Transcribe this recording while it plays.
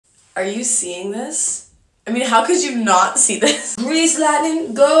Are you seeing this? I mean, how could you not see this? Grease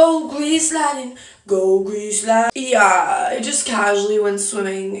lightning, go grease lightning, go grease lightning. Yeah, I just casually went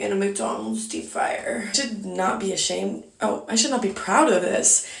swimming in a McDonald's deep fryer. I should not be ashamed. Oh, I should not be proud of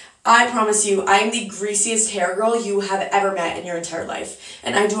this. I promise you, I am the greasiest hair girl you have ever met in your entire life.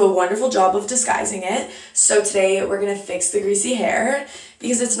 And I do a wonderful job of disguising it. So today we're gonna fix the greasy hair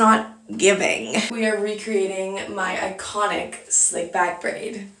because it's not giving. We are recreating my iconic slick back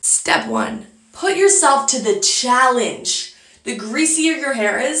braid. Step 1. Put yourself to the challenge. The greasier your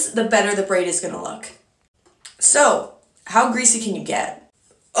hair is, the better the braid is gonna look. So, how greasy can you get?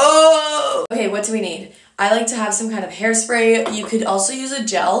 Oh! Okay, what do we need? I like to have some kind of hairspray. You could also use a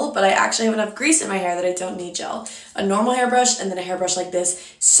gel, but I actually have enough grease in my hair that I don't need gel. A normal hairbrush and then a hairbrush like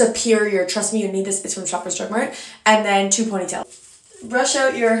this. Superior. Trust me, you need this. It's from Shoppers Drug Mart. And then 2 ponytails. Brush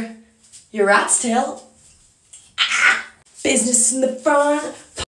out your rat's tail. Ah! Business in the front,